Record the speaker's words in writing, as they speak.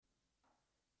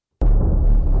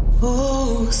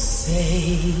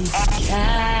say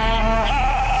can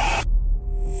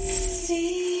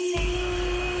see.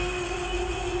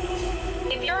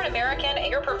 If you're an American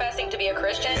and you're professing to be a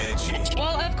Christian,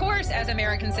 well, of course, as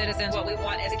American citizens, what we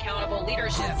want is accountable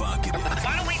leadership.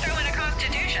 Why don't we throw in a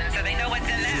constitution so they know what's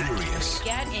in that?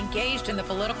 Get engaged in the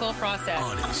political process.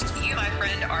 Honest. You, my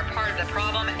friend, are part of the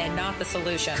problem and not the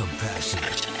solution.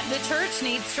 Compassionate. The church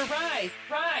needs to rise.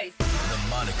 Rise. The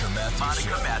Monica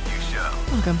Matthews Show.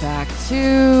 Welcome back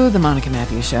to the Monica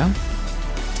Matthews Show.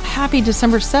 Happy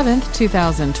December 7th,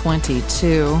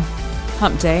 2022.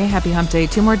 Hump Day. Happy Hump Day.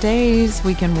 2 more days,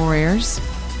 weekend warriors.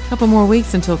 A couple more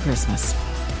weeks until Christmas.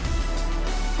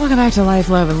 Welcome back to Life,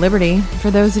 Love, and Liberty.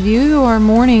 For those of you who are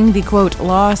mourning the, quote,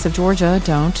 loss of Georgia,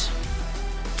 don't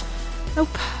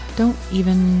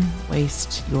even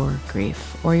waste your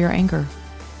grief or your anger.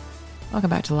 Welcome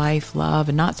back to Life, Love,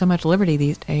 and not so much liberty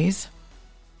these days.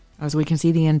 As we can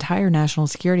see, the entire national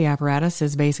security apparatus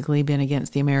has basically been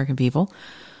against the American people,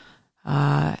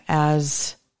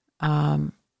 as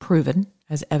proven,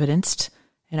 as evidenced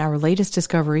in our latest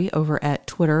discovery over at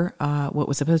Twitter, what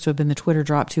was supposed to have been the Twitter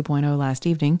drop 2.0 last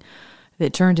evening,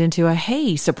 that turned into a,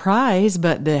 hey, surprise,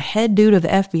 but the head dude of the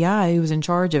FBI who was in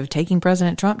charge of taking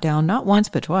President Trump down, not once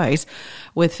but twice,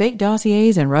 with fake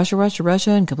dossiers and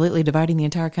Russia, and completely dividing the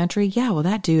entire country. Yeah, well,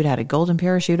 that dude had a golden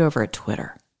parachute over at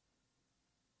Twitter.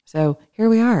 So here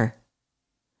we are.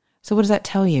 So what does that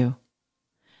tell you?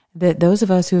 That those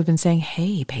of us who have been saying,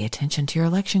 hey, pay attention to your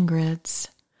election grids,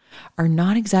 are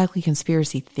not exactly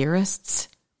conspiracy theorists.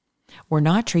 We're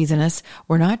not treasonous.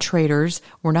 We're not traitors.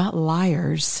 We're not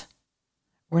liars.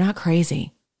 We're not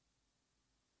crazy.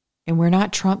 And we're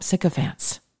not Trump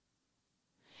sycophants.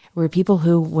 We're people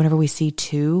who, whenever we see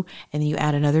 2 and then you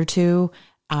add another 2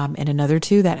 and another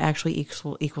 2, that actually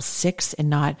equals 6 and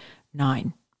not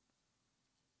 9.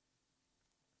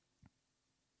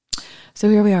 So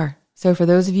here we are. So for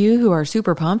those of you who are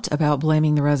super pumped about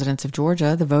blaming the residents of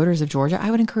Georgia, the voters of Georgia,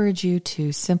 I would encourage you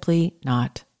to simply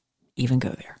not even go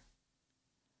there.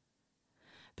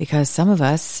 Because some of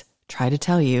us try to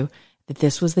tell you that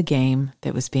this was the game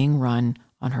that was being run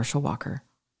on Herschel Walker.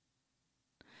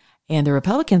 And the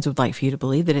Republicans would like for you to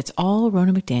believe that it's all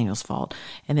Ronna McDaniel's fault,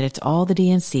 and that it's all the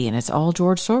DNC, and it's all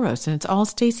George Soros, and it's all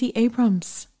Stacey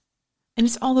Abrams, and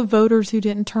it's all the voters who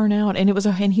didn't turn out, and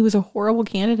he was a horrible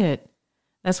candidate.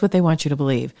 That's what they want you to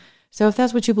believe. So if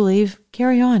that's what you believe,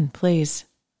 carry on, please.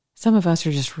 Some of us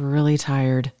are just really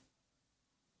tired.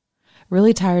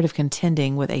 Really tired of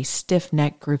contending with a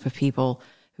stiff-necked group of people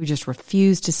who just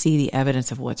refuse to see the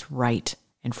evidence of what's right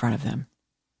in front of them.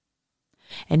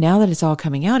 And now that it's all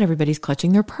coming out, everybody's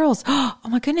clutching their pearls. Oh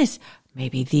my goodness,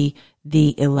 maybe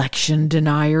the election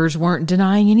deniers weren't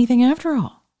denying anything after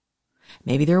all.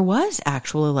 Maybe there was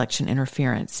actual election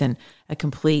interference and a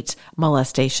complete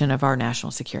molestation of our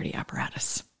national security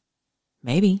apparatus.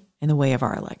 Maybe in the way of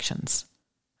our elections.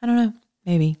 I don't know.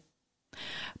 Maybe.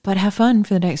 But have fun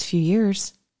for the next few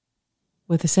years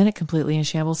with the Senate completely in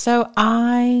shambles. So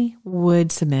I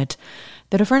would submit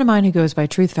that a friend of mine who goes by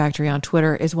Truth Factory on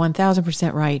Twitter is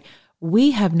 1000% right.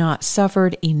 We have not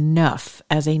suffered enough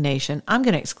as a nation. I'm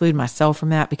going to exclude myself from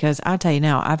that because I'll tell you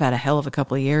now, I've had a hell of a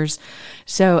couple of years.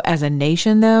 So as a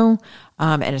nation, though,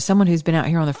 and as someone who's been out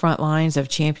here on the front lines of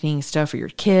championing stuff for your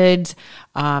kids,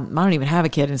 I don't even have a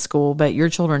kid in school, but your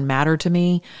children matter to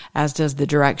me, as does the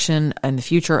direction and the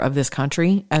future of this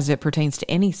country as it pertains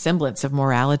to any semblance of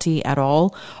morality at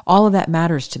all. All of that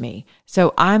matters to me.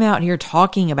 So I'm out here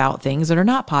talking about things that are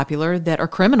not popular, that are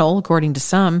criminal, according to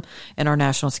some in our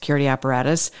national security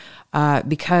apparatus,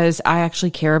 because I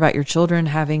actually care about your children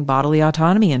having bodily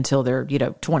autonomy until they're,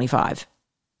 25,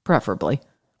 preferably,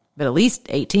 but at least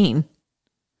 18.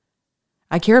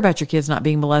 I care about your kids not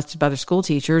being molested by their school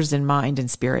teachers in mind and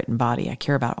spirit and body. I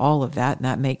care about all of that, and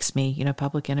that makes me,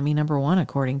 public enemy number 1,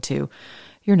 according to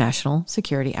your national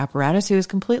security apparatus, who has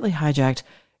completely hijacked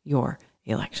your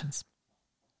elections.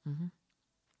 Mm-hmm.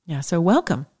 Yeah, so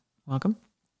welcome.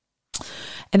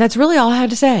 And that's really all I had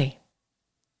to say.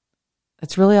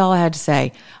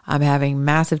 I'm having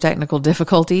massive technical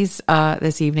difficulties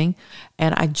this evening,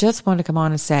 and I just wanted to come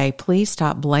on and say, please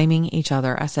stop blaming each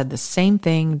other. I said the same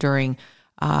thing during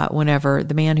whenever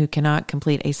the man who cannot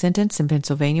complete a sentence in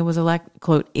Pennsylvania was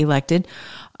elected.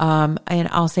 And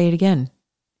I'll say it again.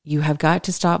 You have got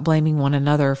to stop blaming one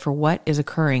another for what is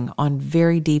occurring on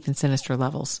very deep and sinister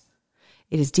levels.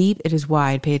 It is deep. It is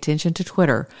wide. Pay attention to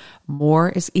Twitter. More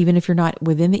is, even if you're not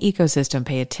within the ecosystem,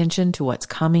 pay attention to what's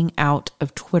coming out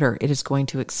of Twitter. It is going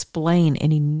to explain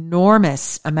an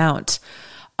enormous amount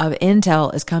of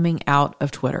intel is coming out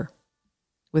of Twitter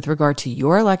with regard to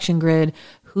your election grid,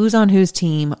 who's on whose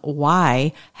team,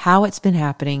 why, how it's been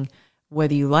happening,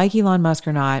 Whether you like Elon Musk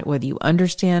or not, whether you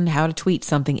understand how to tweet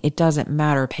something, it doesn't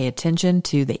matter. Pay attention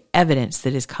to the evidence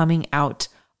that is coming out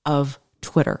of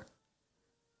Twitter.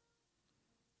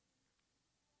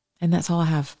 And that's all I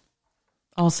have.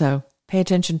 Also, pay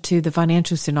attention to the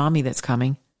financial tsunami that's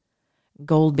coming.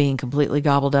 Gold being completely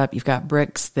gobbled up. You've got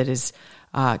BRICS that is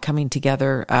coming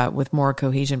together with more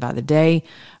cohesion by the day.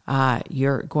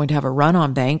 You're going to have a run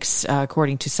on banks,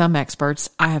 according to some experts.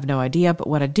 I have no idea, but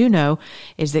what I do know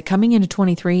is that coming into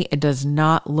 23, it does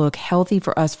not look healthy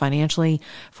for us financially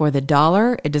for the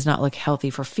dollar. It does not look healthy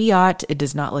for fiat. It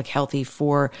does not look healthy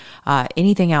for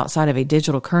anything outside of a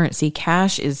digital currency.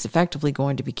 Cash is effectively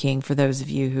going to be king for those of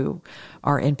you who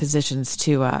are in positions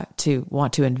to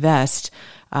want to invest.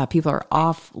 People are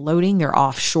offloading, they're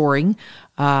offshoring.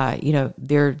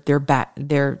 They're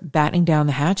battening down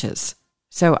the hatches.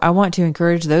 So I want to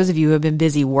encourage those of you who have been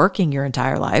busy working your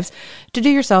entire lives to do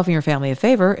yourself and your family a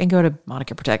favor and go to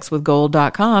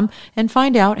monicaprotectswithgold.com and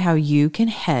find out how you can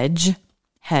hedge,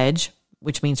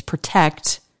 which means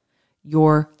protect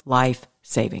your life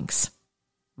savings.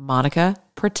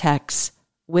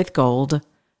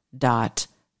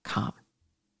 monicaprotectswithgold.com.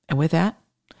 And with that,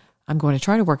 I'm going to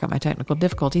try to work out my technical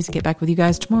difficulties and get back with you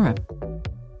guys tomorrow.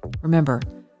 Remember,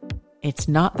 it's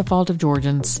not the fault of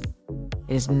Georgians.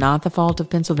 It is not the fault of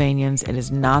Pennsylvanians. It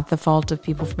is not the fault of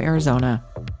people from Arizona.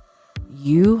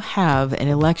 You have an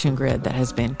election grid that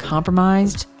has been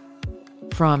compromised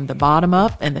from the bottom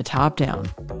up and the top down.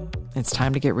 It's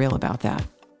time to get real about that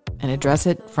and address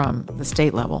it from the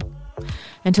state level.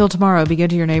 Until tomorrow, be good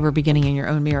to your neighbor, beginning in your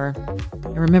own mirror.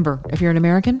 And remember, if you're an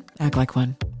American, act like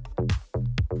one.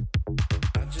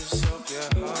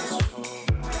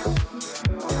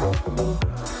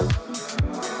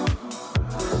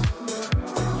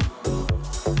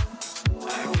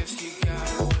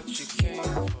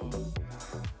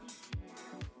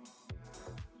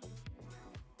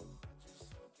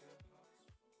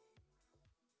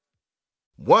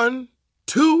 One,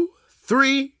 two,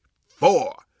 three,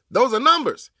 four. Those are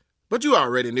numbers. But you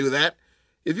already knew that.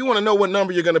 If you want to know what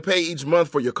number you're going to pay each month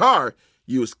for your car,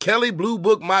 use Kelly Blue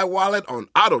Book My Wallet on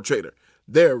Auto Trader.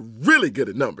 They're really good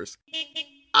at numbers.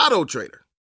 Auto Trader.